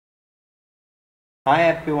Hi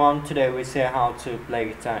everyone, today we see how to play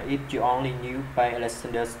guitar if you only knew By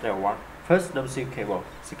Alexander Stewart. First, the C cable.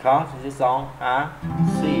 The chords in this song are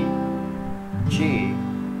C, G,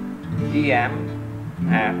 E, M,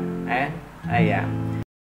 F, and A, M.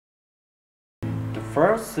 The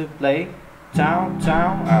first to play down,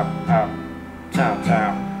 down, up, up, down,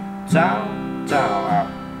 down, down,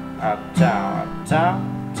 down, up, down,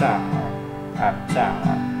 down, down, up, down,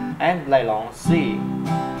 up, and play along C,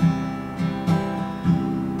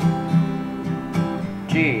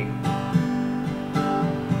 G,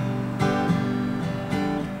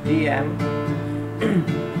 E, M,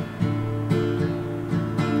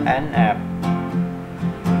 and F.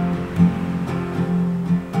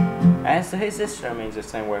 As his system is the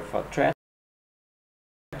same way for thread.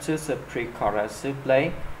 Choose the pre-chorus to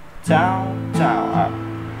play down, down,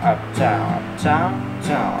 up, down, up, down,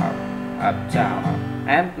 down, up, down, up,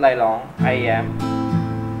 and play along A, M,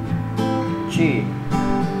 G,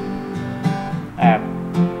 F,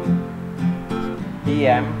 E,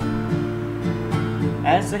 M,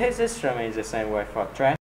 and so his instrument is the same way for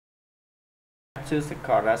thread. Choose the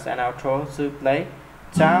chorus and outro to play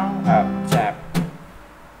down, up, tap,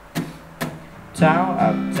 down,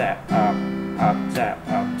 up, tap, up, tap,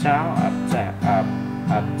 up, down, up, tap,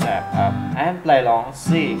 up, tap, up, and play along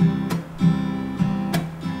C,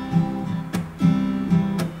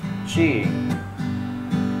 G,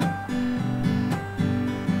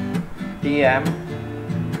 E, M,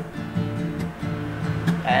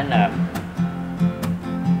 and F.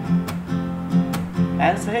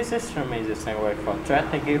 And so his instrument is the same way for thread.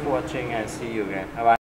 Thank you for watching and see you again. Bye bye.